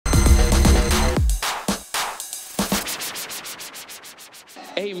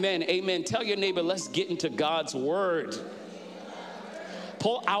Amen. Amen. Tell your neighbor, let's get into God's word.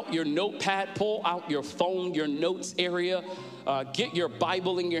 Pull out your notepad, pull out your phone, your notes area. Get your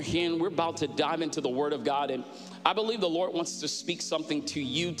Bible in your hand. We're about to dive into the word of God. And I believe the Lord wants to speak something to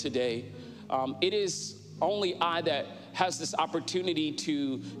you today. It is only I that has this opportunity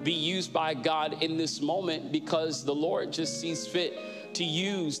to be used by God in this moment, because the Lord just sees fit to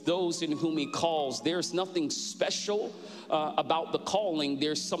use those in whom he calls. There's nothing special about the calling.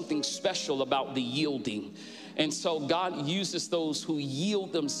 There's something special about the yielding. And so God uses those who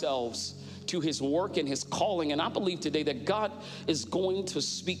yield themselves to his work and his calling. And I believe today that God is going to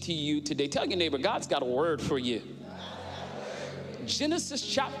speak to you today. Tell your neighbor, God's got a word for you. Genesis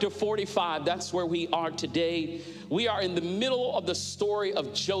chapter 45, that's where we are today. We are in the middle of the story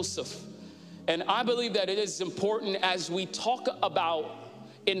of Joseph. And I believe that it is important, as we talk about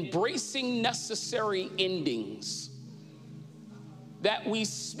embracing necessary endings, that we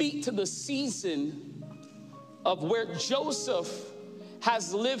speak to the season of where Joseph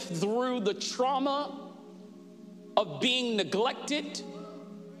has lived through the trauma of being neglected,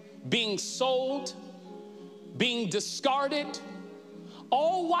 being sold, being discarded,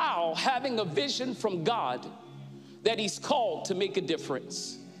 all while having a vision from God that he's called to make a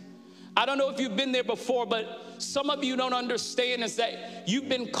difference. I don't know if you've been there before, but some of you don't understand is that you've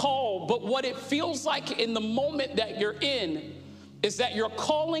been called, but what it feels like in the moment that you're in is that your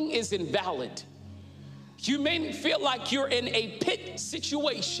calling is invalid. You may feel like you're in a pit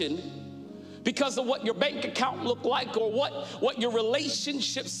situation because of what your bank account looked like, or what your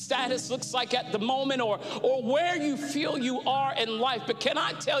relationship status looks like at the moment, or where you feel you are in life. But can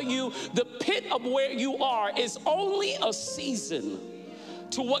I tell you, the pit of where you are is only a season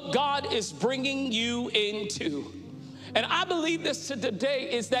to what God is bringing you into. And I believe this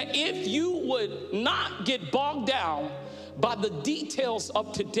today is that if you would not get bogged down by the details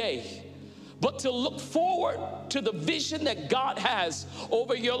of today, but to look forward to the vision that God has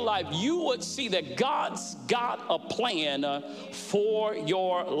over your life, you would see that God's got a plan for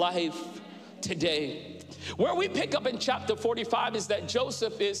your life today. Where we pick up in chapter 45 is that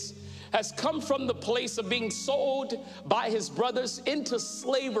Joseph has come from the place of being sold by his brothers into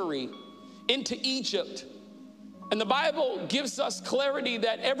slavery, into Egypt. And the Bible gives us clarity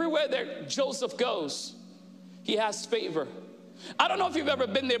that everywhere that Joseph goes, he has favor. I don't know if you've ever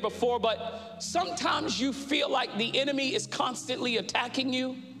been there before, but sometimes you feel like the enemy is constantly attacking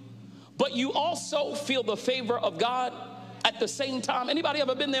you, but you also feel the favor of God at the same time. Anybody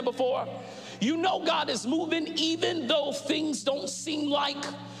ever been there before? You know God is moving even though things don't seem like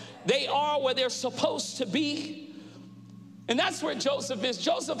they are where they're supposed to be. And that's where Joseph is.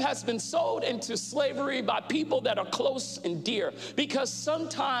 Joseph has been sold into slavery by people that are close and dear, because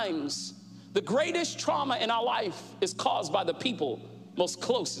sometimes the greatest trauma in our life is caused by the people most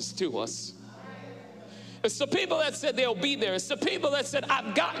closest to us. It's the people that said they'll be there. It's the people that said,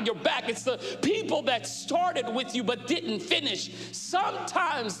 I've got your back. It's the people that started with you but didn't finish.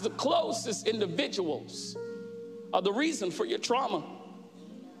 Sometimes the closest individuals are the reason for your trauma.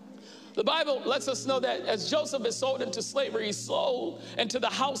 The Bible lets us know that as Joseph is sold into slavery, he's sold into the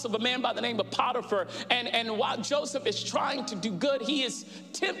house of a man by the name of Potiphar. And while Joseph is trying to do good, he is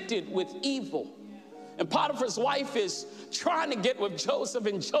tempted with evil. And Potiphar's wife is trying to get with Joseph,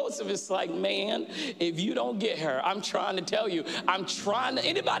 and Joseph is like, man, if you don't get her, I'm trying to tell you,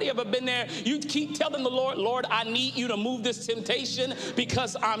 anybody ever been there? You keep telling the Lord, Lord, I need you to move this temptation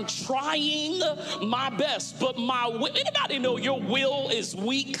because I'm trying my best, but anybody know your will is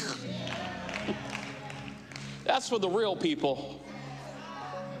weak? That's for the real people.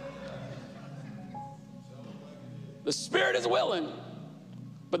 The spirit is willing,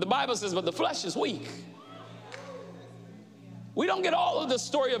 but the Bible says, but the flesh is weak. We don't get all of the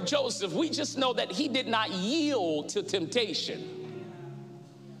story of Joseph. We just know that he did not yield to temptation.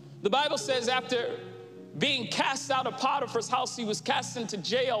 The Bible says after being cast out of Potiphar's house, he was cast into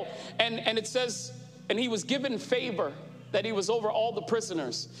jail, and it says, and he was given favor that he was over all the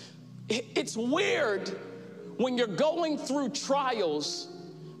prisoners. It's weird when you're going through trials,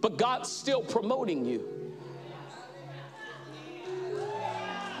 but God's still promoting you.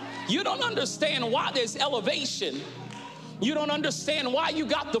 You don't understand why there's elevation. You don't understand why you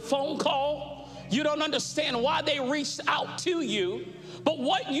got the phone call. You don't understand why they reached out to you. But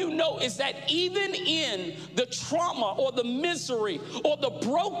what you know is that even in the trauma or the misery or the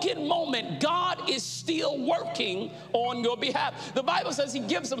broken moment, God is still working on your behalf. The Bible says he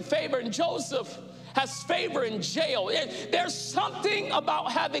gives them favor, and Joseph has favor in jail. There's something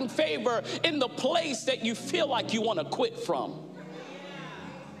about having favor in the place that you feel like you want to quit from.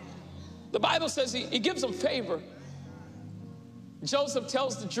 The Bible says he gives them favor. Joseph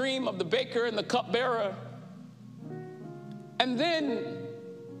tells the dream of the baker and the cupbearer. And then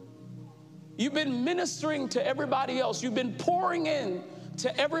you've been ministering to everybody else. You've been pouring in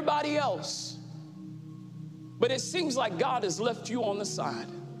to everybody else. But it seems like God has left you on the side.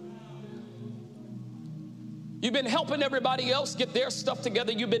 You've been helping everybody else get their stuff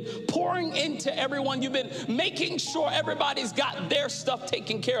together. You've been pouring into everyone. You've been making sure everybody's got their stuff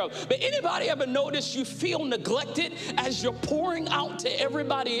taken care of. But anybody ever notice you feel neglected as you're pouring out to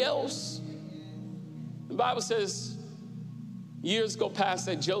everybody else? The Bible says years go past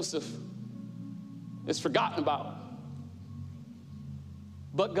that Joseph is forgotten about.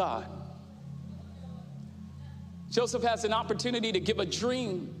 But God. Joseph has an opportunity to give a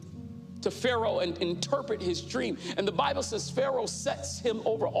dream to Pharaoh and interpret his dream. And the Bible says Pharaoh sets him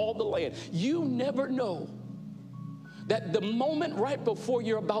over all the land. You never know that the moment right before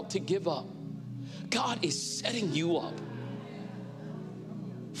you're about to give up, God is setting you up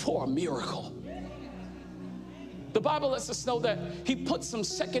for a miracle. The Bible lets us know that he puts him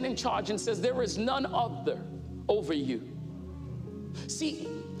second in charge and says there is none other over you. See,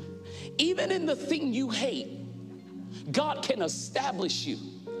 even in the thing you hate, God can establish you.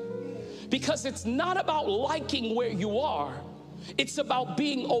 Because it's not about liking where you are. It's about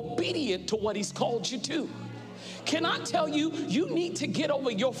being obedient to what he's called you to. Can I tell you, you need to get over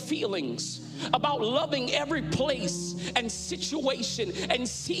your feelings about loving every place and situation and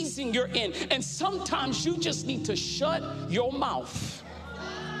season you're in. And sometimes you just need to shut your mouth.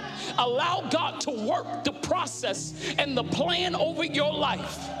 Allow God to work the process and the plan over your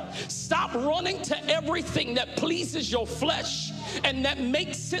life. Stop running to everything that pleases your flesh and that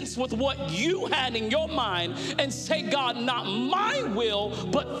makes sense with what you had in your mind and say, God, not my will,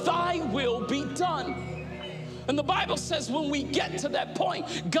 but thy will be done. And the Bible says when we get to that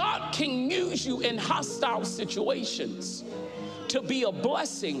point, God can use you in hostile situations to be a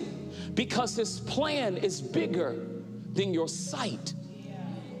blessing because his plan is bigger than your sight.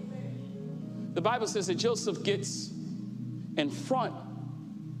 The Bible says that Joseph gets in front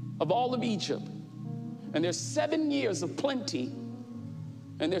of all of Egypt, and there's 7 years of plenty,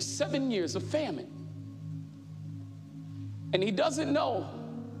 and there's 7 years of famine. And he doesn't know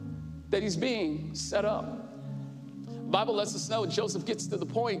that he's being set up. The Bible lets us know Joseph gets to the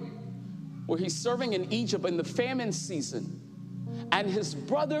point where he's serving in Egypt in the famine season, and his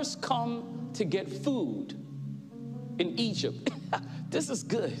brothers come to get food in Egypt. This is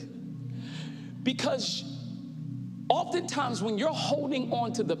good. Because oftentimes when you're holding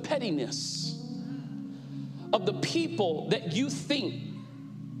on to the pettiness of the people that you think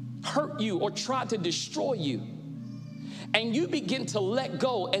hurt you or tried to destroy you, and you begin to let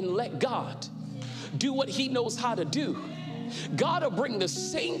go and let God do what he knows how to do, God will bring the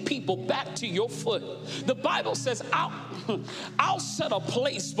same people back to your foot. The Bible says, I'll set a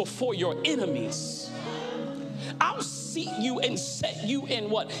place before your enemies. I'll seat you and set you in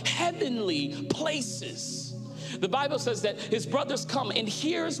what? Heavenly places. The Bible says that his brothers come, and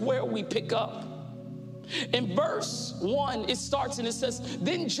here's where we pick up. In verse 1, it starts and it says,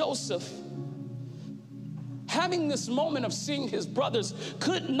 then Joseph, having this moment of seeing his brothers,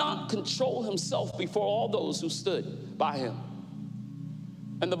 could not control himself before all those who stood by him.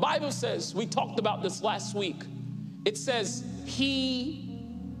 And the Bible says, we talked about this last week, it says, he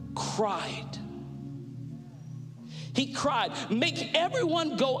cried. He cried, make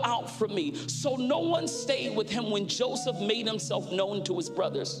everyone go out from me. So no one stayed with him when Joseph made himself known to his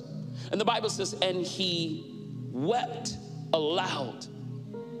brothers. And the Bible says, and he wept aloud.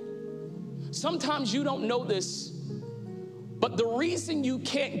 Sometimes you don't know this, but the reason you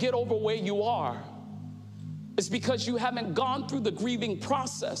can't get over where you are is because you haven't gone through the grieving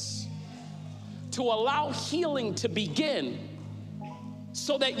process to allow healing to begin,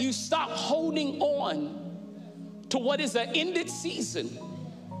 so that you stop holding on to what is an ended season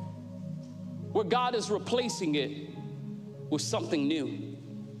where God is replacing it with something new.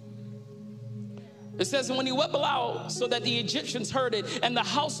 It says, and when he wept aloud so that the Egyptians heard it and the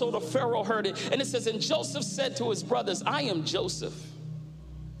household of Pharaoh heard it. And it says, and Joseph said to his brothers, I am Joseph.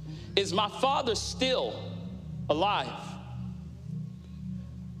 Is my father still alive?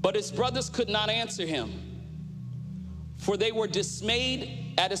 But his brothers could not answer him, for they were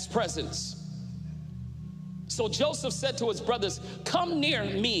dismayed at his presence. So Joseph said to his brothers, come near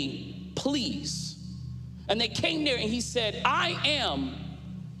me, please. And they came near, and he said, I am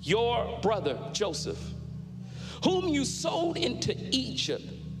your brother Joseph, whom you sold into Egypt.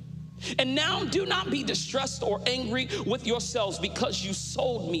 And now do not be distressed or angry with yourselves because you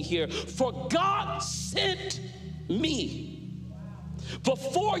sold me here. For God sent me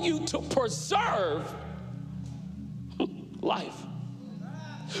before you to preserve life.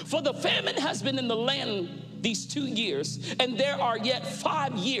 For the famine has been in the land these 2 years, and there are yet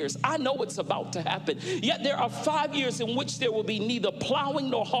 5 years. I know it's about to happen. Yet there are 5 years in which there will be neither plowing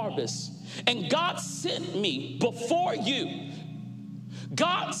nor harvest. And God sent me before you.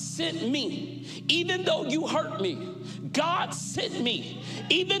 God sent me, even though you hurt me. God sent me,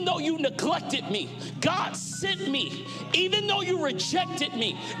 even though you neglected me. God sent me, even though you rejected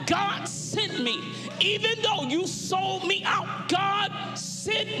me. God sent me, even though you sold me out. God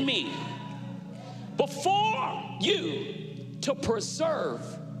sent me before you to preserve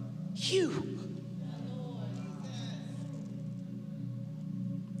you.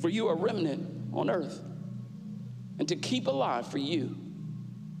 For you a remnant on earth, and to keep alive for you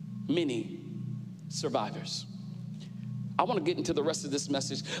many survivors. I want to get into the rest of this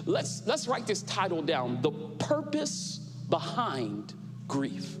message. Let's write this title down: The Purpose Behind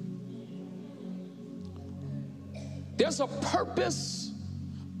Grief. There's a purpose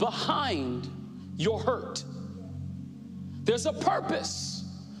behind your hurt. There's a purpose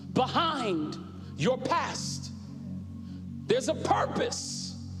behind your past. There's a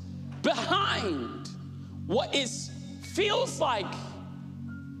purpose behind what feels like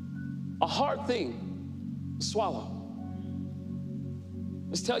a hard thing to swallow.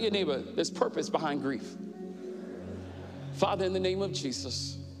 Let's tell your neighbor, there's purpose behind grief. Father, in the name of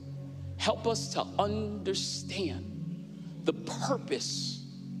Jesus, help us to understand the purpose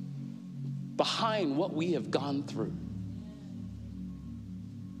behind what we have gone through.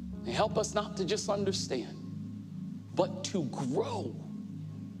 And help us not to just understand, but to grow.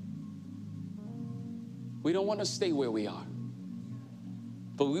 We don't want to stay where we are,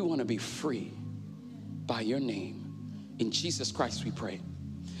 but we want to be free by your name. In Jesus Christ we pray.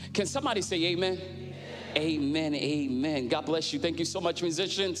 Can somebody say amen? Amen, amen. God bless you. Thank you so much,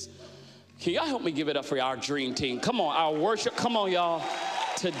 musicians. Can y'all help me give it up for our dream team? Come on, our worship. Come on, y'all.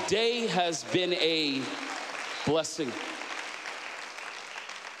 Today has been a blessing.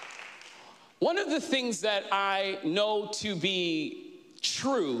 One of the things that I know to be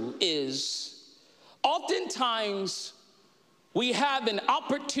true is oftentimes we have an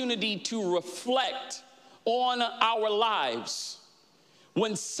opportunity to reflect on our lives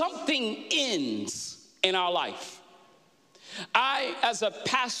when something ends in our life. I, as a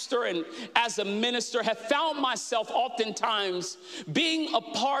pastor and as a minister, have found myself oftentimes being a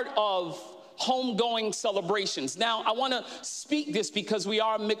part of homegoing celebrations. Now, I want to speak this because we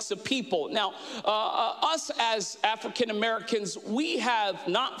are a mix of people. Now, us as African Americans, we have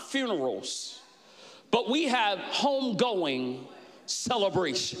not funerals, but we have homegoing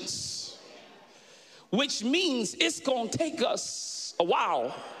celebrations, which means it's going to take us a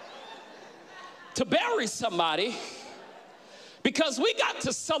while to bury somebody, because we got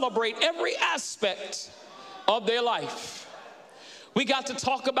to celebrate every aspect of their life. We got to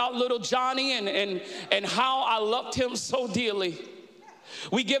talk about little Johnny and how I loved him so dearly.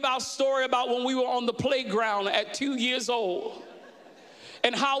 We give our story about when we were on the playground at 2 years old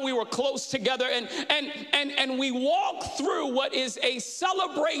and how we were close together, and we walk through what is a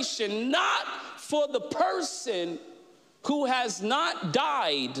celebration not for the person who has not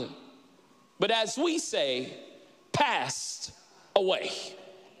died, but as we say, passed away.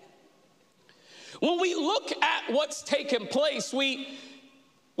 When we look at what's taken place, we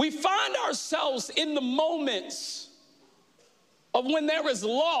find ourselves in the moments of when there is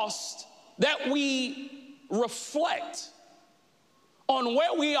loss that we reflect on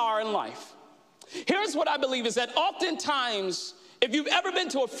where we are in life. Here's what I believe is that oftentimes, if you've ever been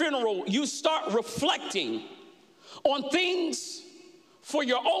to a funeral, you start reflecting on things for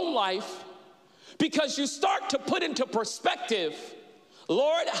your own life, because you start to put into perspective,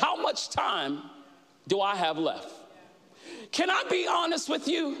 Lord, how much time do I have left? Can I be honest with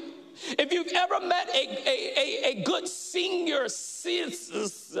you? If you've ever met a good senior,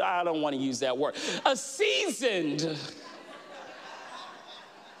 I don't want to use that word, a seasoned,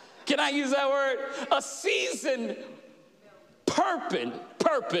 can I use that word? A seasoned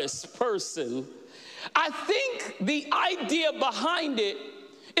purpose person, I think the idea behind it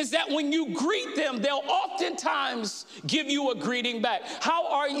is that when you greet them, they'll oftentimes give you a greeting back. How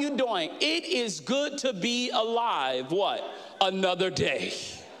are you doing? It is good to be alive. What? Another day.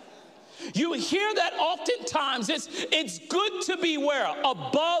 You hear that oftentimes. It's good to be where?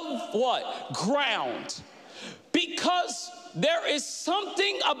 Above what? Ground. Because there is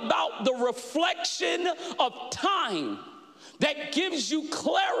something about the reflection of time that gives you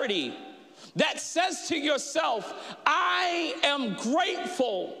clarity, that says to yourself, I am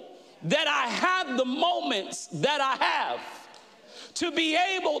grateful that I have the moments that I have to be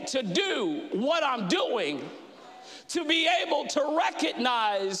able to do what I'm doing, to be able to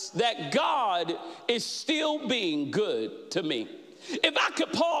recognize that God is still being good to me. If I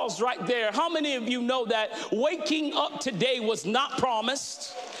could pause right there, how many of you know that waking up today was not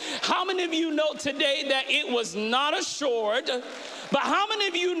promised? How many of you know today that it was not assured? But how many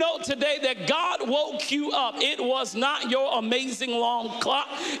of you know today that God woke you up? It was not your amazing long clock.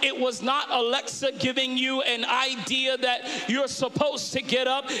 It was not Alexa giving you an idea that you're supposed to get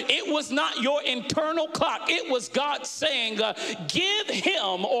up. It was not your internal clock. It was God saying, give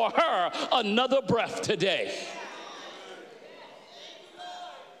him or her another breath today.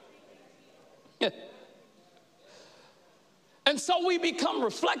 And so we become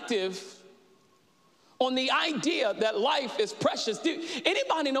reflective on the idea that life is precious. Do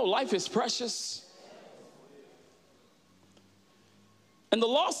anybody know life is precious? And the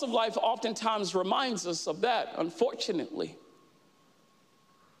loss of life oftentimes reminds us of that, unfortunately.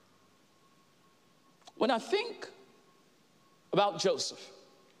 When I think about Joseph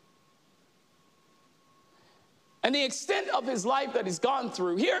and the extent of his life that he's gone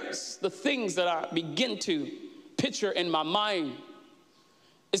through, here's the things that I begin to picture in my mind,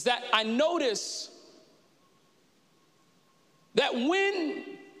 is that I notice that when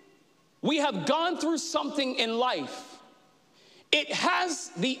we have gone through something in life, it has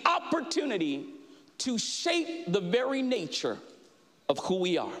the opportunity to shape the very nature of who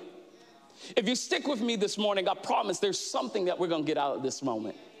we are. If you stick with me this morning, I promise there's something that we're going to get out of this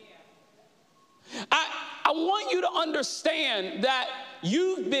moment. I want you to understand that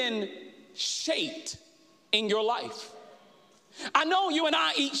you've been shaped in your life. I know you and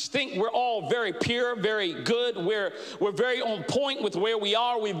I each think we're all very pure, very good. We're very on point with where we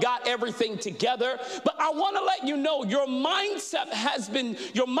are. We've got everything together. But I want to let you know your mindset has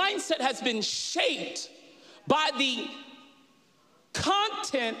been shaped by the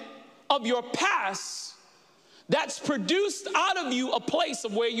content of your past that's produced out of you a place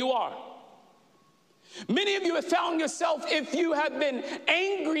of where you are. Many of you have found yourself, if you have been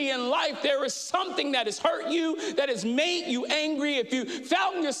angry in life, there is something that has hurt you, that has made you angry. If you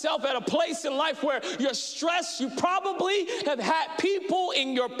found yourself at a place in life where you're stressed, you probably have had people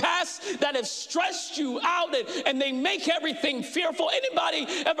in your past that have stressed you out and they make everything fearful. Anybody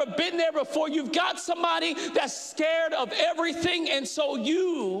ever been there before? You've got somebody that's scared of everything, and so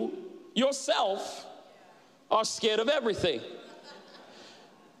you yourself are scared of everything.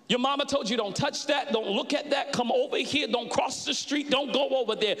 Your mama told you don't touch that, don't look at that, come over here, don't cross the street, don't go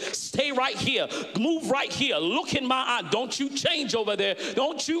over there, stay right here, move right here, look in my eye, don't you change over there,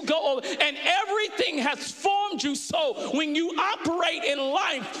 don't you go over, and everything has formed you. So when you operate in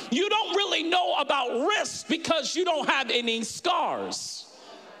life, you don't really know about risk because you don't have any scars.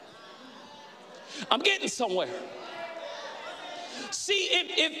 I'm getting somewhere. See,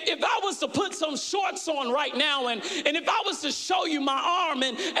 if I was to put some shorts on right now and if I was to show you my arm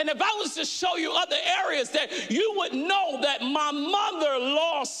and if I was to show you other areas, that you would know that my mother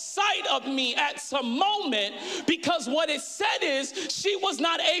lost sight of me at some moment, because what it said is she was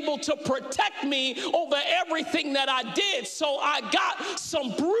not able to protect me over everything that I did. So I got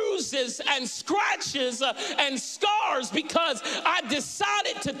some bruises and scratches and scars because I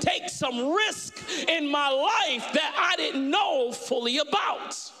decided to take some risk in my life that I didn't know fully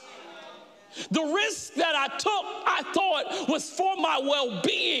about. The risk that I took, I thought was for my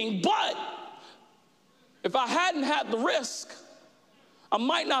well-being, but if I hadn't had the risk, I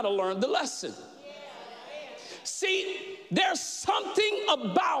might not have learned the lesson. See, there's something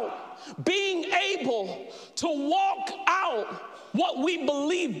about being able to walk out what we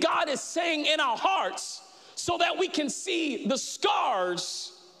believe God is saying in our hearts so that we can see the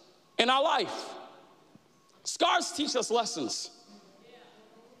scars in our life. Scars teach us lessons.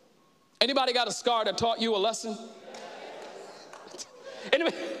 Anybody got a scar that taught you a lesson?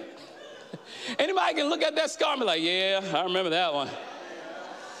 Anybody can look at that scar and be like, yeah, I remember that one.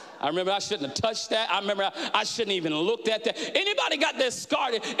 I remember I shouldn't have touched that. I remember I shouldn't even looked at that. Anybody got that scar?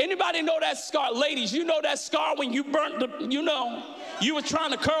 Anybody know that scar? Ladies, you know that scar when you burnt you were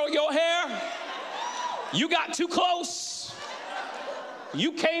trying to curl your hair. You got too close.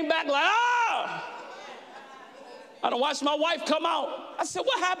 You came back like, ah. I done watched my wife come out. I said,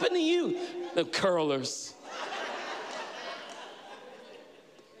 what happened to you? The curlers.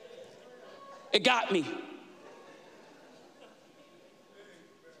 It got me.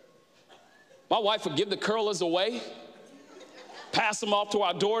 My wife would give the curlers away, pass them off to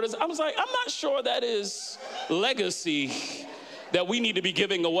our daughters. I was like, I'm not sure that is legacy that we need to be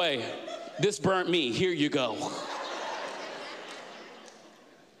giving away. This burnt me. Here you go.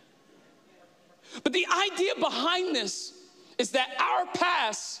 But the idea behind this is that our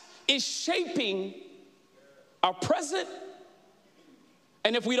past is shaping our present,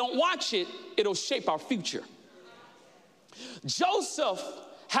 and if we don't watch it, it'll shape our future. Joseph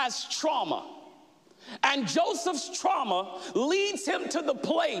has trauma, and Joseph's trauma leads him to the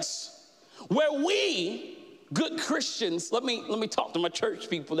place where we, good Christians, let me talk to my church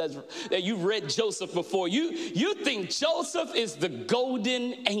people that you've read Joseph before. You think Joseph is the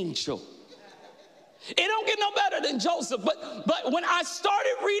golden angel. It don't get no better than Joseph, but when I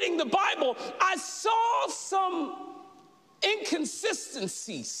started reading the Bible, I saw some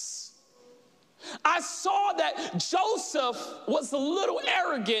inconsistencies. I saw that Joseph was a little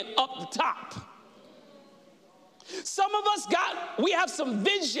arrogant up the top. Some of us we have some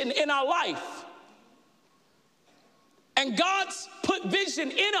vision in our life. And God's put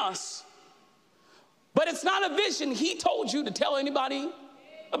vision in us, but it's not a vision He told you to tell anybody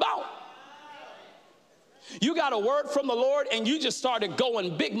about. You got a word from the Lord and you just started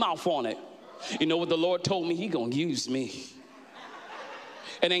going big mouth on it. You know what the Lord told me? He gonna use me.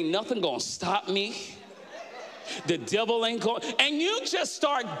 And ain't nothing gonna stop me. The devil ain't going, and you just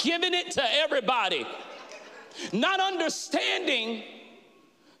start giving it to everybody, not understanding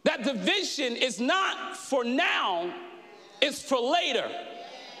that the vision is not for now, it's for later.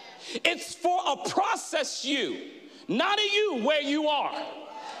 It's for a process you, not a you where you are.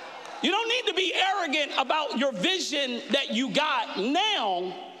 You don't need to be arrogant about your vision that you got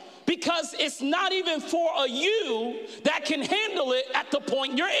now, because it's not even for a you that can handle it at the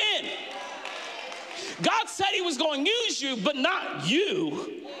point you're in. God said He was going to use you, but not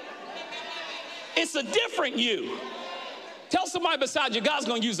you. It's a different you. Tell somebody beside you, God's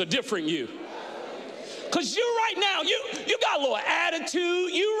going to use a different you. Because you right now, you got a little attitude.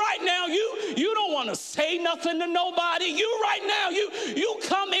 You right now, you don't want to say nothing to nobody. You right now, you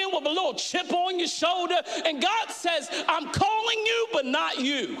come in with a little chip on your shoulder, and God says, I'm calling you, but not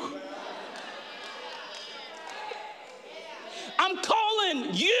you. I'm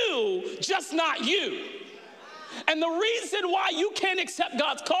calling you, just not you. And the reason why you can't accept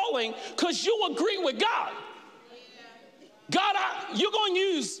God's calling, because you agree with God. God, you're going to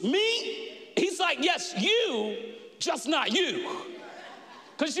use me? He's like, yes, you, just not you.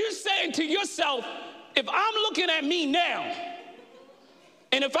 Because you're saying to yourself, if I'm looking at me now,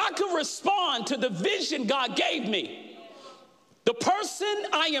 and if I could respond to the vision God gave me, the person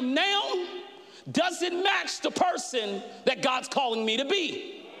I am now doesn't match the person that God's calling me to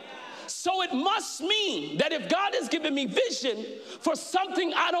be. So it must mean that if God has given me vision for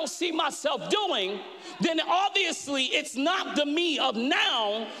something I don't see myself doing, then obviously it's not the me of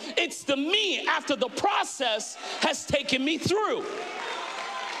now, it's the me after the process has taken me through.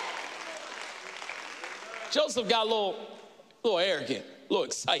 Joseph got a little arrogant, a little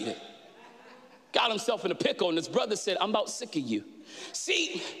excited. Got himself in a pickle, and his brother said, I'm about sick of you.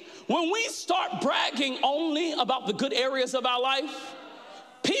 See, when we start bragging only about the good areas of our life,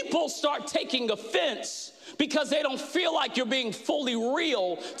 people start taking offense because they don't feel like you're being fully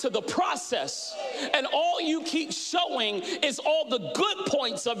real to the process. And all you keep showing is all the good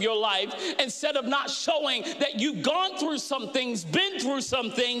points of your life instead of not showing that you've gone through some things, been through some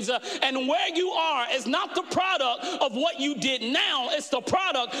things, and where you are is not the product of what you did now, it's the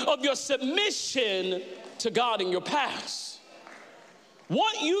product of your submission to God in your past.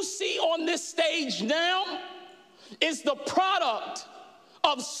 What you see on this stage now is the product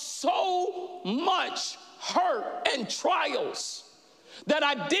of so much hurt and trials that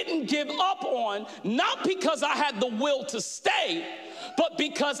I didn't give up on, not because I had the will to stay, but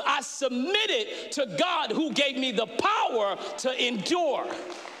because I submitted to God who gave me the power to endure.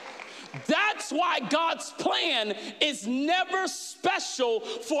 That's why God's plan is never special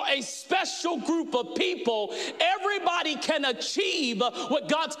for a special group of people. Everybody can achieve what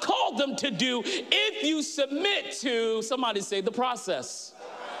God's called them to do if you submit to, somebody say, the process.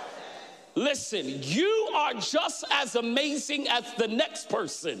 Listen, you are just as amazing as the next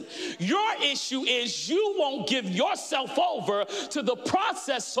person. Your issue is you won't give yourself over to the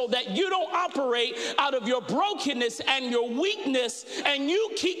process so that you don't operate out of your brokenness and your weakness, and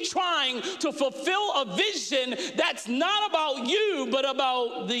you keep trying to fulfill a vision that's not about you, but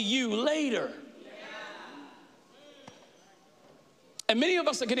about the you later. And many of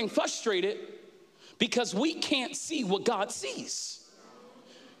us are getting frustrated because we can't see what God sees.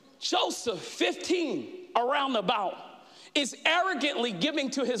 Joseph, 15, around about, is arrogantly giving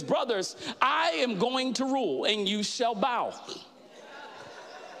to his brothers, I am going to rule and you shall bow.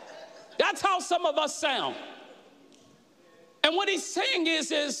 That's how some of us sound. And what he's saying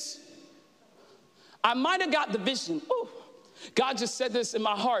is I might have got the vision. Ooh, God just said this in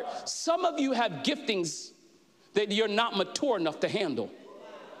my heart. Some of you have giftings that you're not mature enough to handle.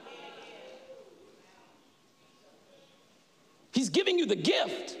 giving you the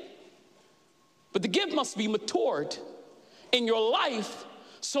gift, but the gift must be matured in your life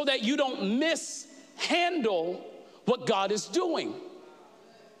so that you don't mishandle what God is doing.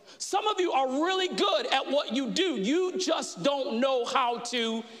 Some of you are really good at what you do. You just don't know how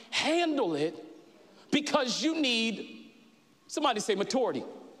to handle it because you need, somebody say maturity.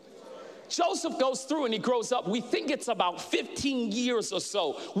 Joseph goes through and he grows up. We think it's about 15 years or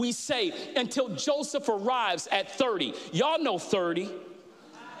so. We say until Joseph arrives at 30. Y'all know 30.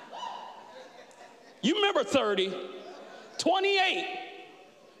 You remember 30. 28.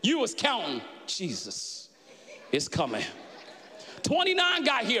 You was counting. Jesus, it's coming. 29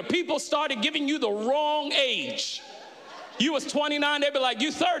 got here. People started giving you the wrong age. You was 29. They'd be like,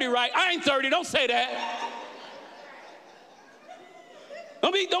 you 30, right? I ain't 30. Don't say that.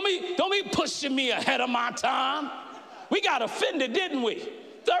 Don't be pushing me ahead of my time. We got offended, didn't we?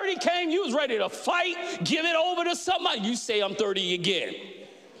 30 came, you was ready to fight, give it over to somebody. You say I'm 30 again.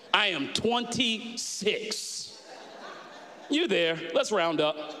 I am 26. You there? Let's round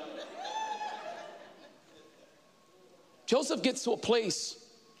up. Joseph gets to a place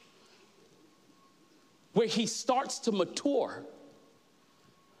where he starts to mature.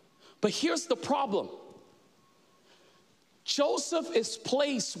 But here's the problem. Joseph is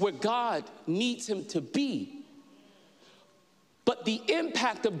placed where God needs him to be. But the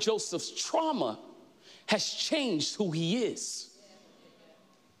impact of Joseph's trauma has changed who he is.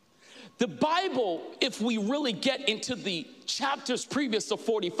 The Bible, if we really get into the chapters previous to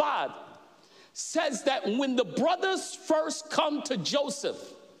 45, says that when the brothers first come to Joseph,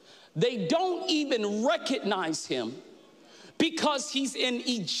 they don't even recognize him because he's in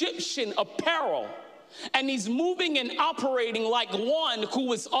Egyptian apparel. And he's moving and operating like one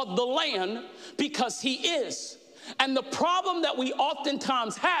who is of the land because he is. And the problem that we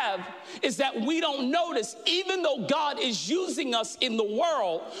oftentimes have is that we don't notice, even though God is using us in the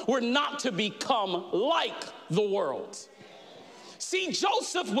world, we're not to become like the world. See,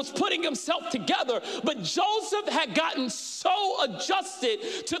 Joseph was putting himself together, but Joseph had gotten so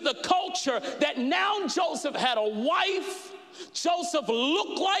adjusted to the culture that now Joseph had a wife. Joseph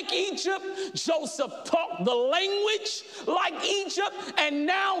looked like Egypt. Joseph talked the language like Egypt. And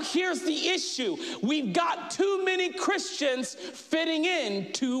now here's the issue. We've got too many Christians fitting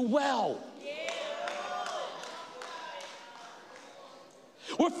in too well.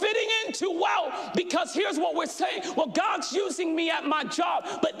 We're fitting in too well because here's what we're saying. Well, God's using me at my job.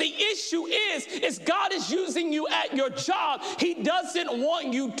 But the issue is God is using you at your job. He doesn't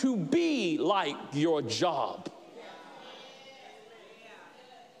want you to be like your job.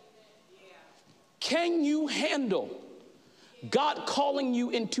 Can you handle God calling you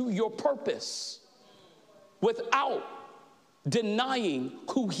into your purpose without denying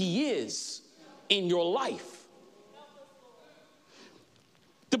who he is in your life?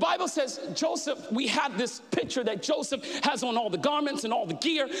 The Bible says Joseph, we have this picture that Joseph has on all the garments and all the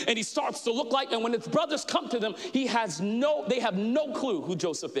gear, and he starts to look like, and when his brothers come to them, they have no clue who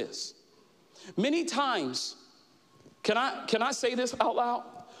Joseph is. Many times, can I say this out loud?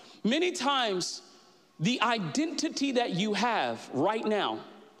 Many times, the identity that you have right now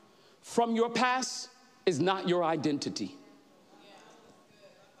from your past is not your identity.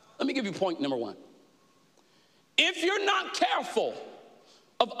 Let me give you point number one. If you're not careful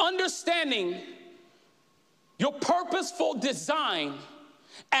of understanding your purposeful design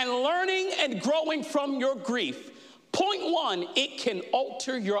and learning and growing from your grief, point one, it can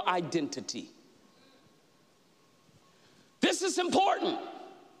alter your identity. This is important.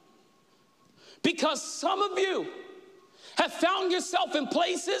 Because some of you have found yourself in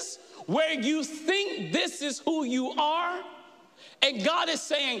places where you think this is who you are, and God is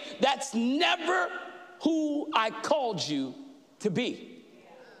saying, that's never who I called you to be.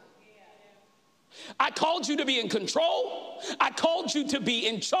 I called you to be in control. I called you to be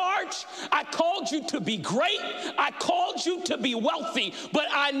in charge. I called you to be great. I called you to be wealthy, but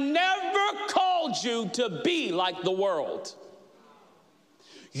I never called you to be like the world.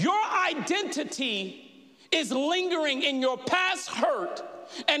 Your identity is lingering in your past hurt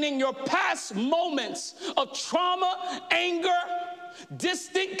and in your past moments of trauma, anger,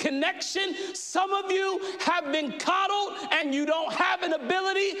 distant connection. Some of you have been coddled and you don't have an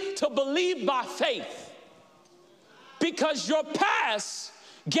ability to believe by faith because your past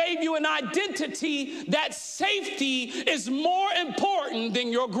gave you an identity that safety is more important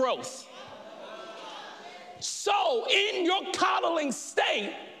than your growth. So in your coddling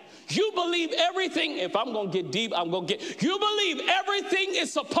state, You believe everything, if I'm going to get deep, you believe everything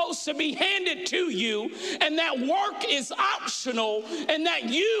is supposed to be handed to you, and that work is optional, and that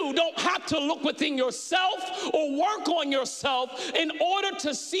you don't have to look within yourself or work on yourself in order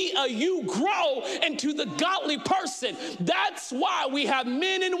to see you grow into the godly person. That's why we have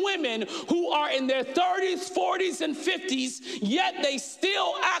men and women who are in their 30s, 40s, and 50s, yet they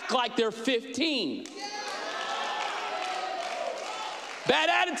still act like they're 15. Bad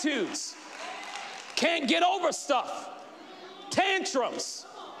attitudes, can't get over stuff, tantrums.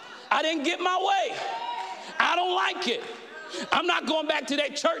 I didn't get my way. I don't like it. I'm not going back to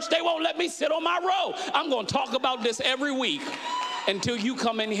that church. They won't let me sit on my row. I'm going to talk about this every week until you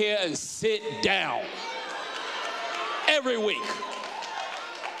come in here and sit down. Every week.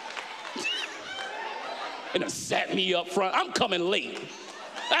 And it sat me up front. I'm coming late.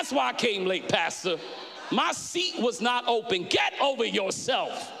 That's why I came late, Pastor. My seat was not open. Get over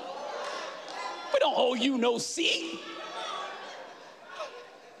yourself. We don't owe you no seat.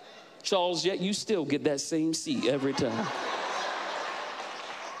 Charles, yet you still get that same seat every time.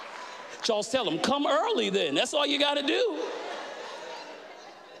 Charles, tell them, come early then. That's all you got to do.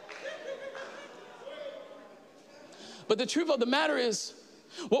 But the truth of the matter is,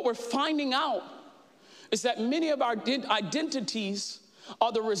 what we're finding out is that many of our identities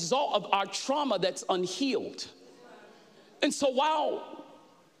are the result of our trauma that's unhealed. And so while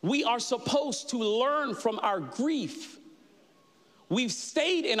we are supposed to learn from our grief, we've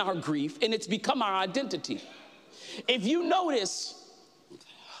stayed in our grief and it's become our identity. If you notice,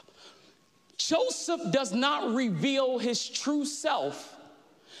 Joseph does not reveal his true self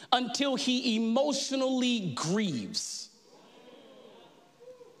until he emotionally grieves.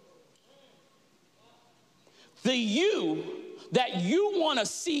 The you that you want to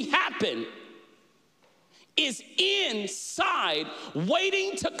see happen is inside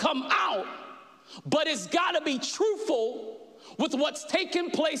waiting to come out, but it's got to be truthful with what's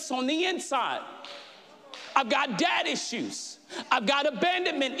taking place on the inside. I've got dad issues. I've got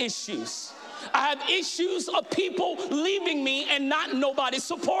abandonment issues. I have issues of people leaving me and not nobody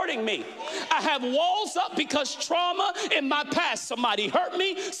supporting me. I have walls up because trauma in my past. Somebody hurt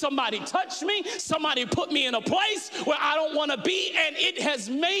me, somebody touched me, somebody put me in a place where I don't want to be, and it has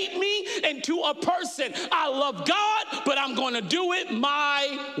made me into a person. I love God, but I'm going to do it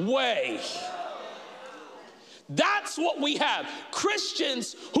my way. That's what we have.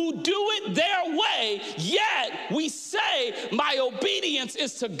 Christians who do it their way, yet we say my obedience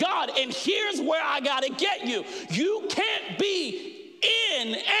is to God. And here's where I got to get you. You can't be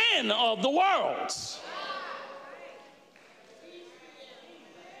in and of the world.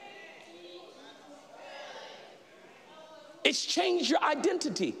 It's changed your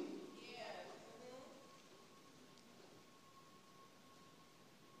identity.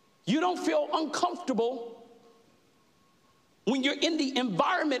 You don't feel uncomfortable when you're in the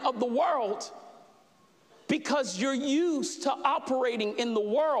environment of the world because you're used to operating in the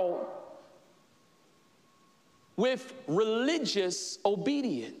world with religious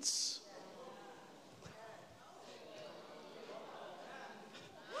obedience.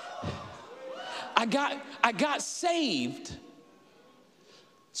 I got saved,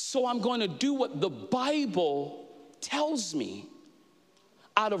 so I'm going to do what the Bible tells me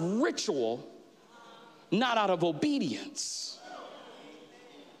out of ritual, not out of obedience.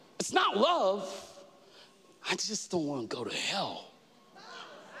 It's not love. I just don't want to go to hell.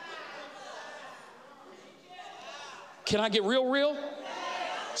 Can I get real?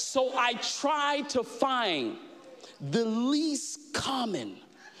 So I try to find the least common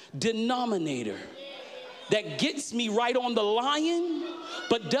denominator that gets me right on the line,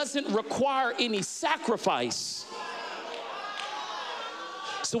 but doesn't require any sacrifice.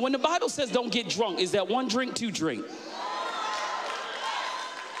 So when the Bible says don't get drunk, is that one drink, two drink?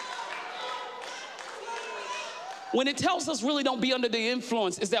 When it tells us really don't be under the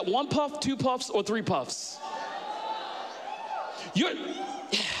influence, is that one puff, two puffs, or three puffs? You're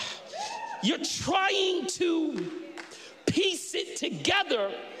trying to piece it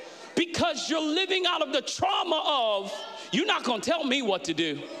together because you're living out of the trauma of, you're not going to tell me what to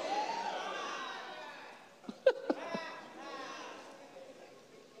do.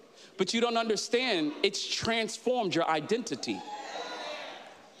 But you don't understand, it's transformed your identity.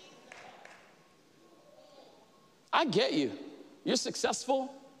 I get you. You're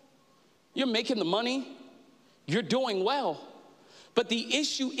successful. You're making the money. You're doing well. But the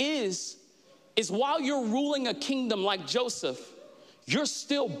issue is while you're ruling a kingdom like Joseph, you're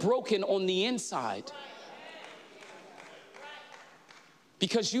still broken on the inside.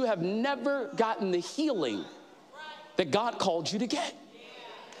 Because you have never gotten the healing that God called you to get.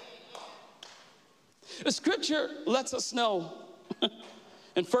 The scripture lets us know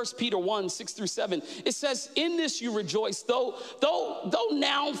in 1 Peter 1, 6 through 7, it says, in this you rejoice, though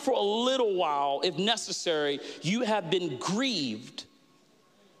now for a little while, if necessary, you have been grieved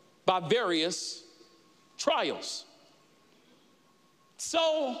by various trials,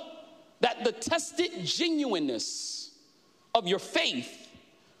 so that the tested genuineness of your faith,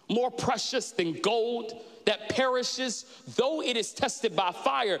 more precious than gold that perishes, though it is tested by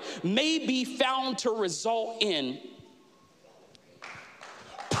fire, may be found to result in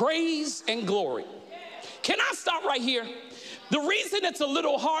praise and glory. Can I stop right here? The reason it's a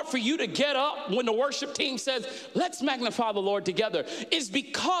little hard for you to get up when the worship team says, let's magnify the Lord together, is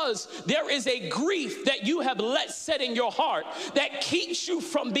because there is a grief that you have let set in your heart that keeps you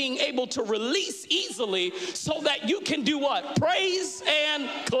from being able to release easily so that you can do what? Praise and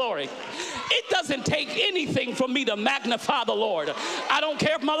glory. It doesn't take anything for me to magnify the Lord. I don't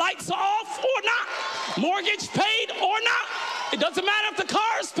care if my lights are off or not, mortgage paid or not. It doesn't matter if the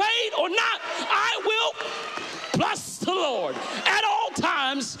car is paid or not. I will bless the Lord at all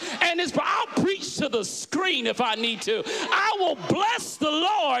times, and I'll preach to the screen if I need to. I will bless the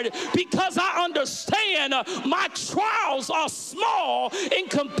Lord because I understand my trials are small in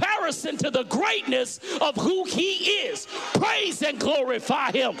comparison to the greatness of who he is. Praise and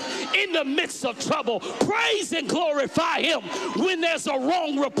glorify him in the midst of trouble. Praise and glorify him when there's a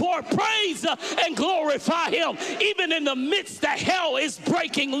wrong report. Praise and glorify him even in the midst that hell is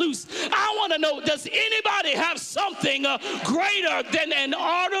breaking loose. I want to know, does anybody have something greater than an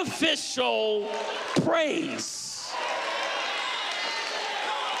artificial praise?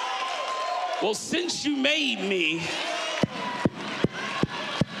 Well, since you made me,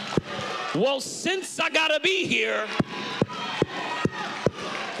 since I gotta be here,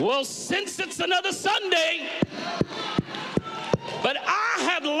 since it's another Sunday, but I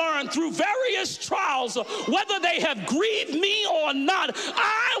have learned through various trials, whether they have grieved me or not,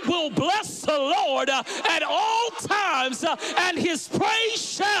 I will bless the Lord at all times, and his praise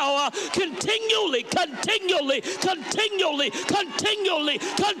shall continually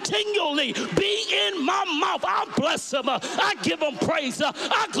be in my mouth. I bless him. I give him praise.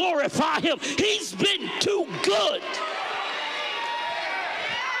 I glorify him. He's been too good.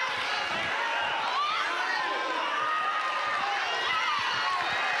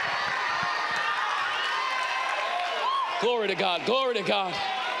 Glory to God, glory to God.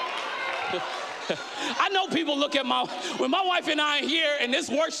 I know people look at when my wife and I are here and this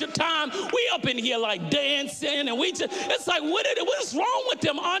worship time, we up in here like dancing, and it's like, what is wrong with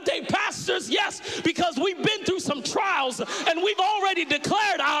them? Aren't they pastors? Yes, because we've been through some trials and we've already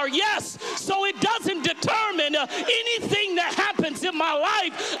declared our yes. So it doesn't determine anything that happens in my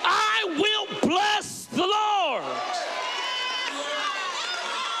life. I will bless the Lord.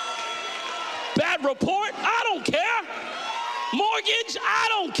 Bad report, I don't care. Mortgage, I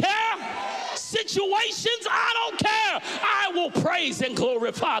don't care. Situations, I don't care. I will praise and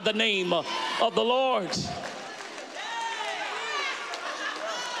glorify the name of the Lord.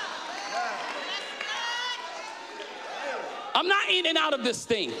 I'm not in and out of this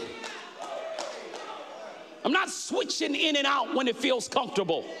thing. I'm not switching in and out when it feels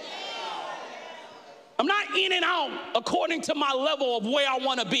comfortable. I'm not in and out according to my level of where I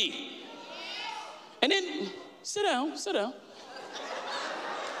want to be. And then, sit down.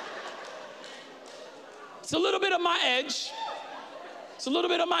 It's a little bit of my edge.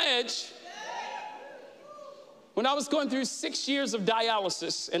 When I was going through 6 years of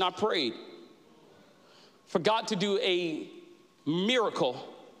dialysis and I prayed for God to do a miracle,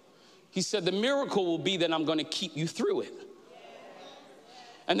 he said, the miracle will be that I'm going to keep you through it.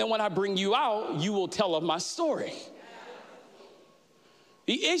 And then when I bring you out, you will tell of my story.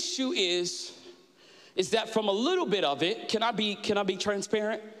 The issue is that from a little bit of it, can I be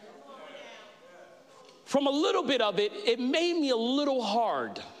transparent? From a little bit of it, it made me a little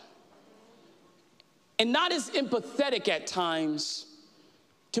hard and not as empathetic at times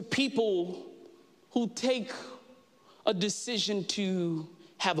to people who take a decision to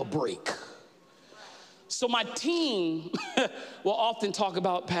have a break. So my team will often talk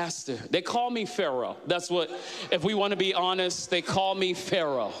about pastor. They call me Pharaoh. That's what, if we want to be honest, they call me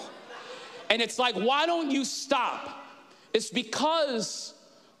Pharaoh. And it's like, why don't you stop? It's because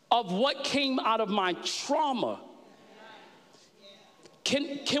of what came out of my trauma.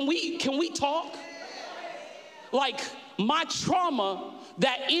 Can we talk? Like, my trauma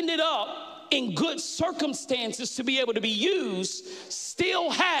that ended up in good circumstances to be able to be used still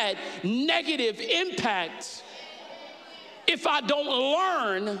had negative impact if I don't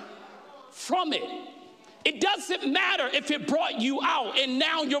learn from it. It doesn't matter if it brought you out and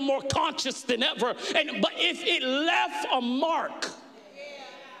now you're more conscious than ever. But if it left a mark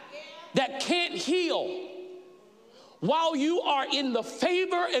that can't heal while you are in the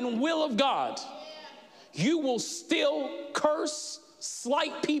favor and will of God, you will still curse,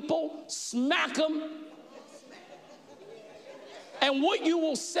 slight people, smack them. And what you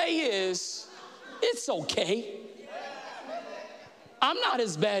will say is, it's okay. I'm not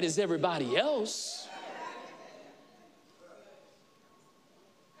as bad as everybody else.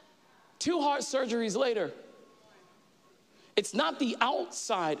 2 heart surgeries later, it's not the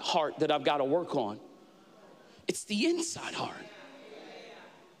outside heart that I've got to work on. It's the inside heart.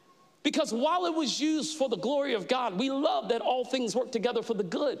 Because while it was used for the glory of God, we love that all things work together for the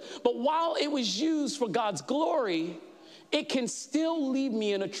good. But while it was used for God's glory, it can still leave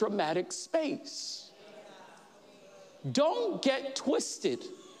me in a traumatic space. Don't get twisted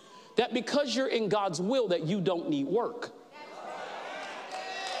that because you're in God's will that you don't need work.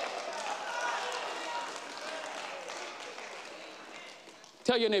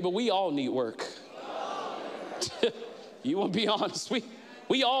 Tell your neighbor, we all need work. You want to be honest?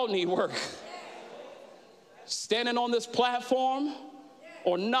 We all need work. Standing on this platform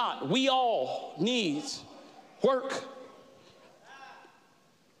or not, we all need work.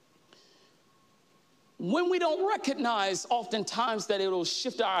 When we don't recognize oftentimes that it'll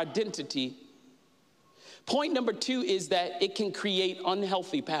shift our identity, point number 2 is that it can create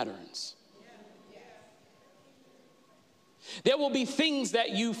unhealthy patterns. There will be things that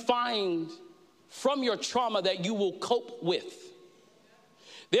you find from your trauma that you will cope with.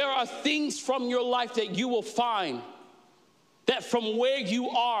 There are things from your life that you will find that from where you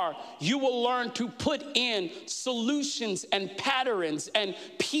are, you will learn to put in solutions and patterns and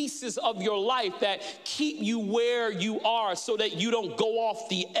pieces of your life that keep you where you are so that you don't go off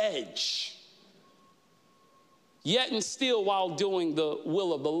the edge. Yet and still while doing the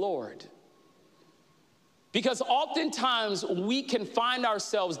will of the Lord. Because oftentimes we can find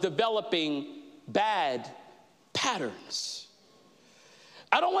ourselves developing bad patterns.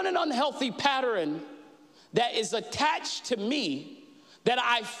 I don't want an unhealthy pattern that is attached to me that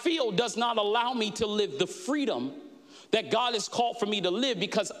I feel does not allow me to live the freedom that God has called for me to live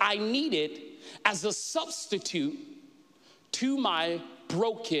because I need it as a substitute to my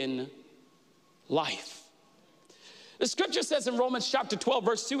broken life. The scripture says in Romans chapter 12,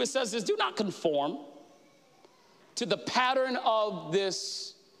 verse 2, it says this, do not conform to the pattern of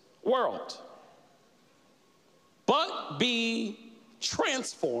this world, but be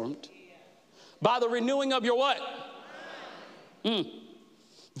transformed by the renewing of your what?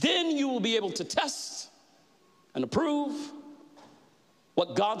 Then you will be able to test and approve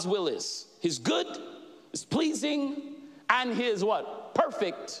what God's will is. His good, his pleasing, and his what?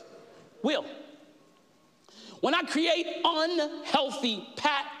 Perfect will. When I create unhealthy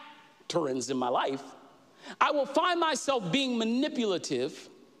patterns in my life, I will find myself being manipulative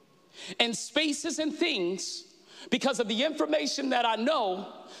in spaces and things because of the information that I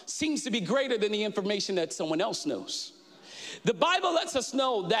know seems to be greater than the information that someone else knows. The Bible lets us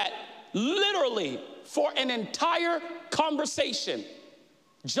know that literally for an entire conversation,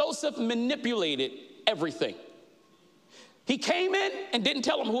 Joseph manipulated everything. He came in and didn't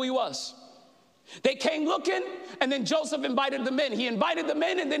tell them who he was. They came looking, and then Joseph invited them in. He invited them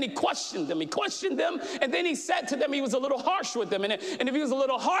in, and then he questioned them. He questioned them, and then he said to them he was a little harsh with them. And if he was a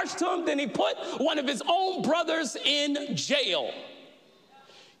little harsh to them, then he put one of his own brothers in jail.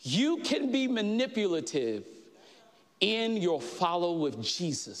 You can be manipulative in your follow with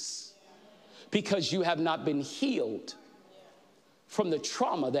Jesus because you have not been healed from the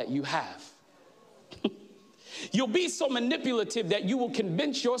trauma that you have. You'll be so manipulative that you will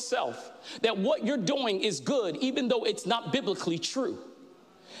convince yourself that what you're doing is good, even though it's not biblically true.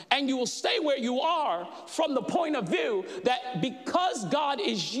 And you will stay where you are from the point of view that because God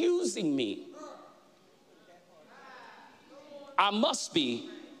is using me, I must be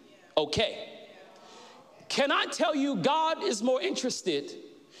okay. Can I tell you, God is more interested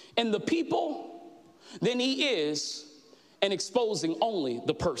in the people than he is in exposing only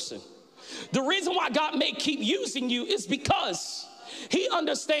the person. The reason why God may keep using you is because he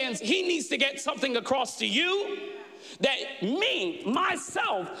understands he needs to get something across to you that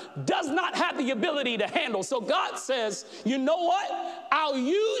myself, does not have the ability to handle. So God says, you know what? I'll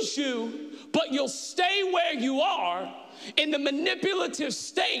use you, but you'll stay where you are in the manipulative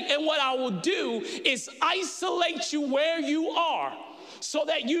state. And what I will do is isolate you where you are, so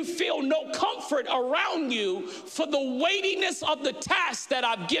that you feel no comfort around you for the weightiness of the task that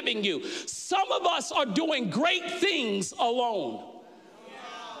I've given you. Some of us are doing great things alone.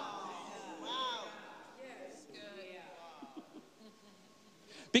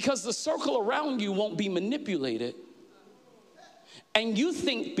 Because the circle around you won't be manipulated. And you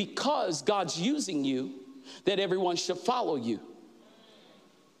think because God's using you, that everyone should follow you.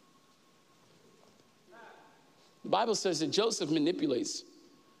 The Bible says that Joseph manipulates.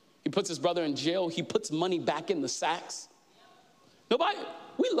 He puts his brother in jail. He puts money back in the sacks.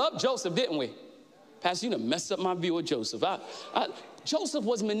 We loved Joseph, didn't we? Pastor, you done messed up my view of Joseph. Joseph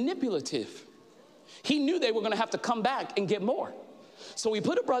was manipulative. He knew they were going to have to come back and get more. So he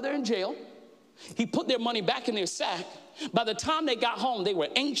put a brother in jail. He put their money back in their sack. By the time they got home, they were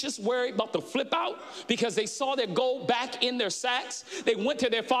anxious, worried, about to flip out because they saw their gold back in their sacks. They went to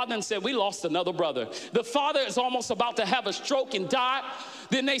their father and said, we lost another brother. The father is almost about to have a stroke and die.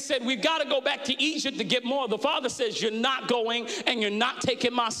 Then they said, we've got to go back to Egypt to get more. The father says, you're not going and you're not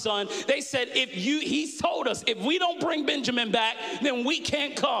taking my son. They said, he's told us, if we don't bring Benjamin back, then we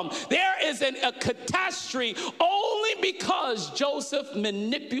can't come. There is a catastrophe only because Joseph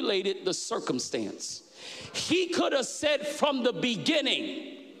manipulated the circumstance. He could have said from the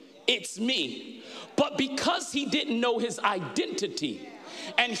beginning, it's me. But because he didn't know his identity,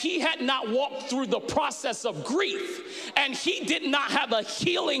 and he had not walked through the process of grief, and he did not have a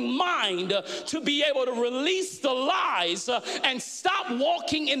healing mind to be able to release the lies and stop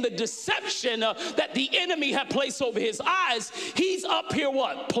walking in the deception that the enemy had placed over his eyes, he's up here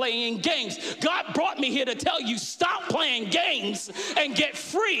what? Playing games. God brought me here to tell you, stop playing games and get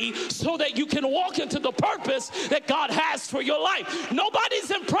free so that you can walk into the purpose that God has for your life.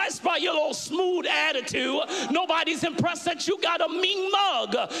 Nobody's impressed by your little smooth attitude. Nobody's impressed that you got a mean mug.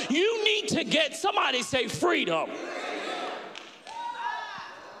 You need to get, somebody say, freedom.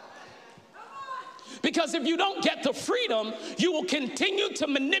 Because if you don't get the freedom, you will continue to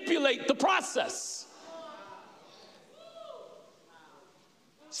manipulate the process.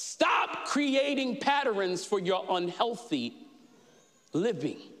 Stop creating patterns for your unhealthy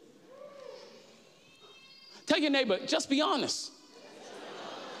living. Tell your neighbor, just be honest.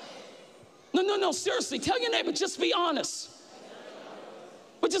 No, seriously, tell your neighbor, just be honest.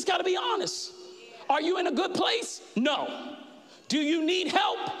 We just got to be honest. Are you in a good place? No. Do you need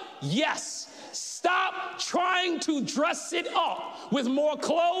help? Yes. Stop trying to dress it up with more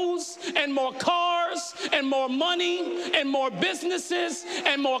clothes and more cars and more money and more businesses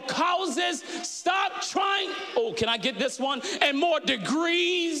and more houses. Stop trying, oh, can I get this one? And more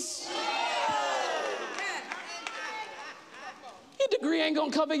degrees. Your degree ain't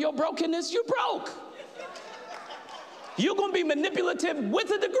gonna cover your brokenness. You broke. You're going to be manipulative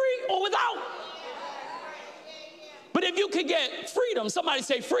with a degree or without. But if you could get freedom, somebody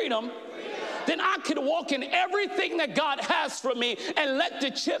say freedom, then I could walk in everything that God has for me and let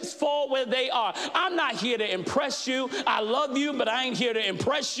the chips fall where they are. I'm not here to impress you. I love you, but I ain't here to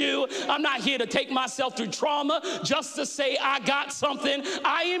impress you. I'm not here to take myself through trauma just to say I got something.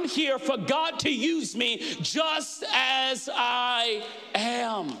 I am here for God to use me just as I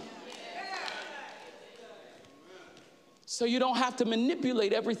am. So you don't have to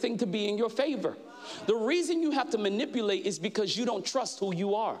manipulate everything to be in your favor. The reason you have to manipulate is because you don't trust who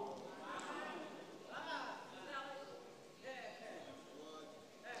you are.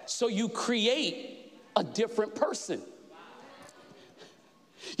 So you create a different person.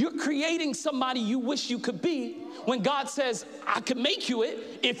 You're creating somebody you wish you could be when God says, I could make you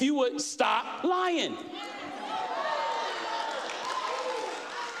it if you would stop lying.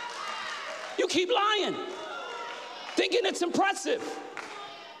 You keep lying, thinking it's impressive.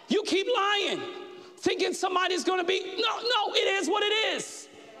 You keep lying, thinking somebody's going to be, no, it is what it is.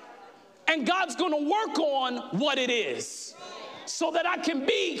 And God's going to work on what it is so that I can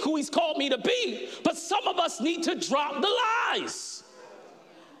be who he's called me to be. But some of us need to drop the lies.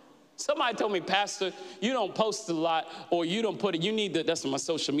 Somebody told me, Pastor, you don't post a lot, or you don't put it, you need to, that's what my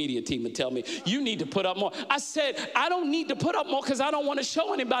social media team would tell me, you need to put up more. I said, I don't need to put up more because I don't want to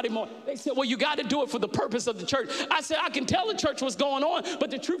show anybody more. They said, well, you got to do it for the purpose of the church. I said, I can tell the church what's going on,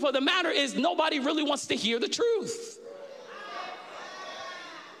 but the truth of the matter is nobody really wants to hear the truth.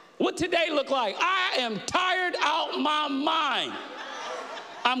 What today look like? I am tired out my mind.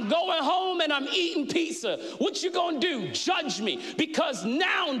 I'm going home and I'm eating pizza. What you gonna do? Judge me, because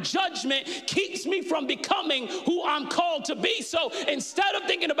now judgment keeps me from becoming who I'm called to be. So instead of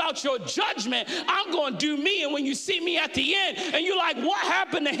thinking about your judgment, I'm gonna do me. And when you see me at the end and you're like, what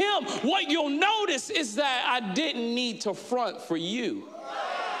happened to him? What you'll notice is that I didn't need to front for you.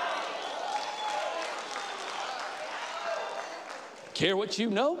 Care what you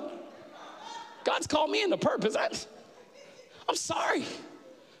know? God's called me into purpose. I'm sorry.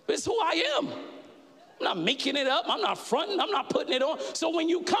 But it's who I am. I'm not making it up. I'm not fronting. I'm not putting it on. So when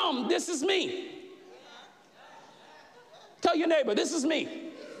you come, this is me. Tell your neighbor, this is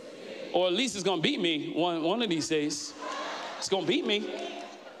me. or at least it's gonna beat me one of these days. It's gonna beat me.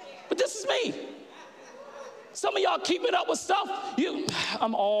 But this is me. Some of y'all keeping up with stuff.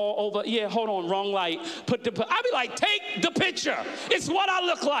 I'm all over. Yeah, hold on, wrong light. I be like, take the picture. It's what I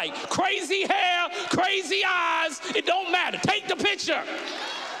look like. Crazy hair, crazy eyes. It don't matter. Take the picture.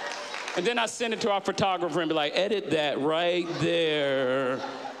 And then I send it to our photographer and be like, edit that right there.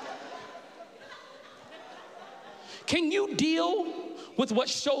 Can you deal with what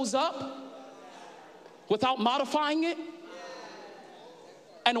shows up without modifying it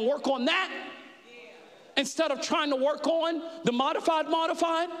and work on that instead of trying to work on the modified?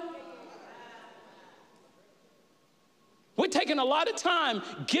 We're taking a lot of time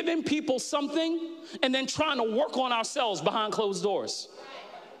giving people something and then trying to work on ourselves behind closed doors.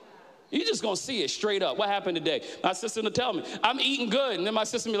 You're just gonna see it straight up. What happened today? My sister will tell me, I'm eating good. And then my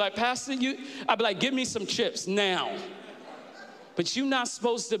sister will be like, Pastor, I'll be like, give me some chips now. But you're not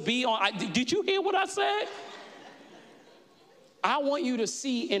supposed to be on. Did you hear what I said? I want you to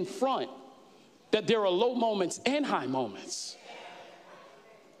see in front that there are low moments and high moments.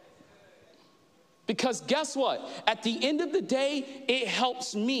 Because guess what? At the end of the day, it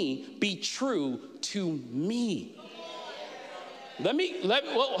helps me be true to me.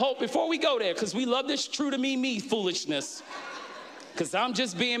 Before we go there, because we love this true to me foolishness. Because I'm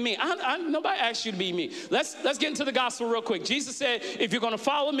just being me. Nobody asked you to be me. Let's get into the gospel real quick. Jesus said, if you're going to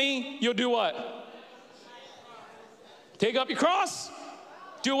follow me, you'll do what? Take up your cross.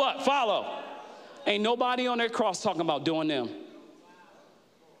 Do what? Follow. Ain't nobody on their cross talking about doing them.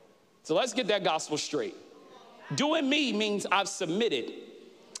 So let's get that gospel straight. Doing me means I've submitted.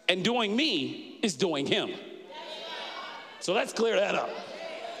 And doing me is doing him. So let's clear that up.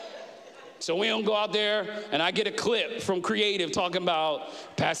 So we don't go out there and I get a clip from Creative talking about,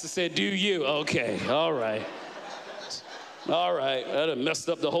 Pastor said, do you? Okay, all right. All right, that have messed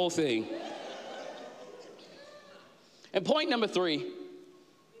up the whole thing. And point number 3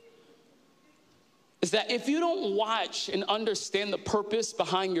 is that if you don't watch and understand the purpose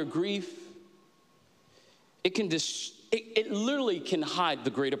behind your grief, it literally can hide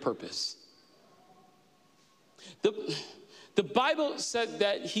the greater purpose. The Bible said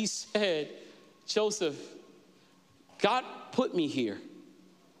that he said, Joseph, God put me here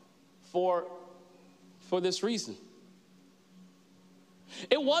for this reason.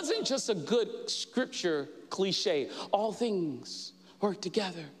 It wasn't just a good scripture cliche, all things work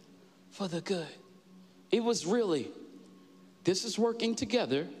together for the good. It was really, this is working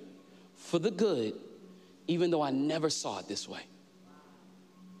together for the good, even though I never saw it this way.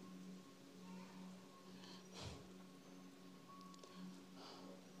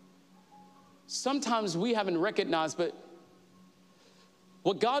 Sometimes we haven't recognized, but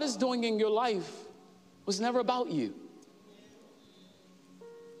what God is doing in your life was never about you.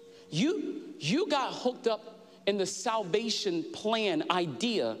 You got hooked up in the salvation plan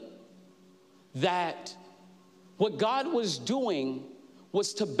idea that what God was doing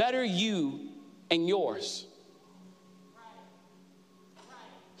was to better you and yours.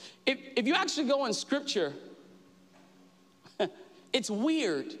 If you actually go in scripture, it's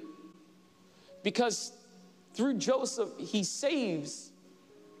weird. Because through Joseph, he saves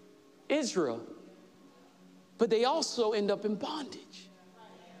Israel. But they also end up in bondage.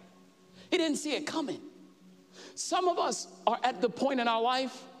 He didn't see it coming. Some of us are at the point in our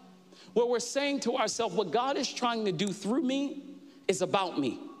life where we're saying to ourselves, what God is trying to do through me is about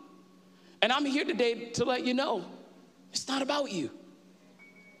me. And I'm here today to let you know, it's not about you.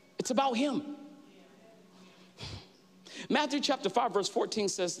 It's about him. Matthew chapter 5, verse 14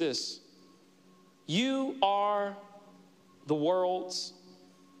 says this. You are the world's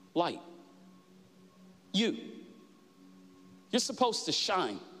light. You're supposed to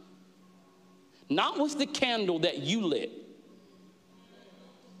shine. Not with the candle that you lit.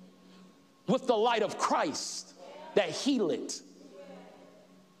 With the light of Christ that he lit.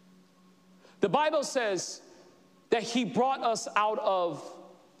 The Bible says that he brought us out of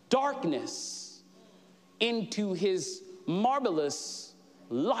darkness into his marvelous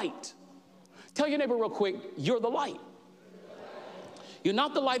light. Tell your neighbor real quick, you're the light. You're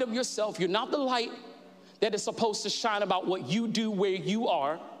not the light of yourself. You're not the light that is supposed to shine about what you do where you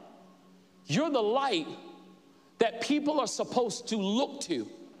are. You're the light that people are supposed to look to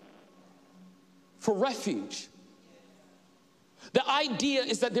for refuge. The idea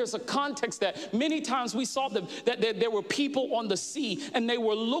is that there's a context that many times we saw that there were people on the sea and they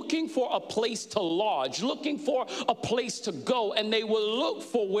were looking for a place to lodge, looking for a place to go, and they will look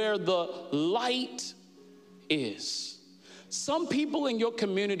for where the light is. Some people in your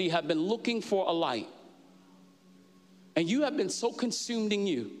community have been looking for a light, and you have been so consumed in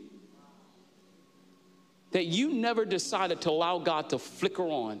you that you never decided to allow God to flicker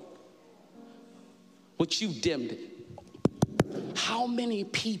on, but you dimmed it? How many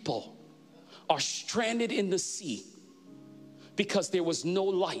people are stranded in the sea because there was no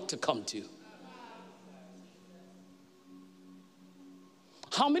light to come to?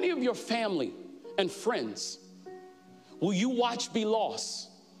 How many of your family and friends will you watch be lost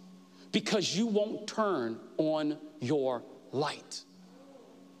because you won't turn on your light?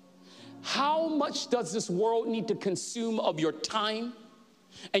 How much does this world need to consume of your time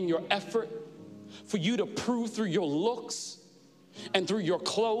and your effort for you to prove through your looks and through your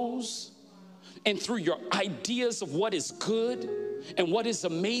clothes and through your ideas of what is good and what is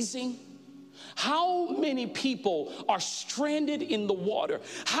amazing? How many people are stranded in the water?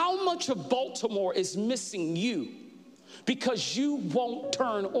 How much of Baltimore is missing you because you won't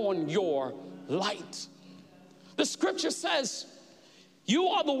turn on your light? The scripture says, you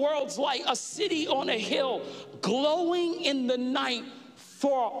are the world's light, a city on a hill, glowing in the night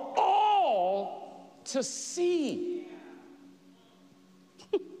for all to see.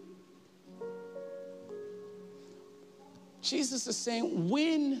 Jesus is saying,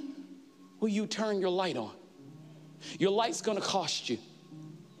 when will you turn your light on? Your light's gonna cost you,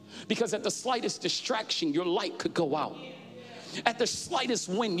 because at the slightest distraction, your light could go out. At the slightest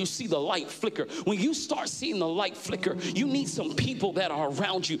wind, you see the light flicker. When you start seeing the light flicker, you need some people that are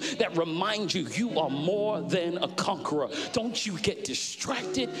around you that remind you, you are more than a conqueror. Don't you get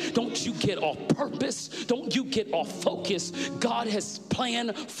distracted. Don't you get off purpose. Don't you get off focus. God has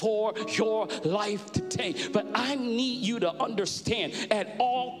planned for your life today. But I need you to understand, at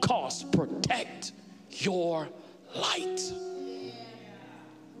all costs, protect your light.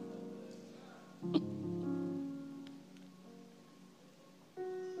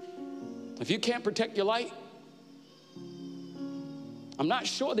 If you can't protect your light, I'm not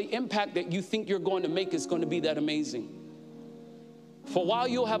sure the impact that you think you're going to make is going to be that amazing. For while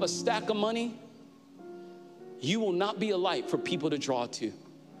you'll have a stack of money, you will not be a light for people to draw to.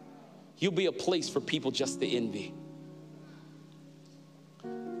 You'll be a place for people just to envy.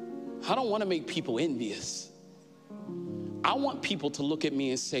 I don't want to make people envious. I want people to look at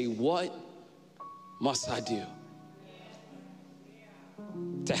me and say, what must I do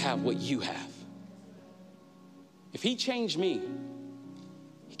to have what you have? If he changed me,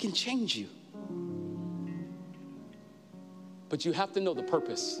 he can change you. But you have to know the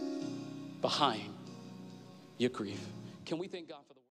purpose behind your grief. Can we thank God for the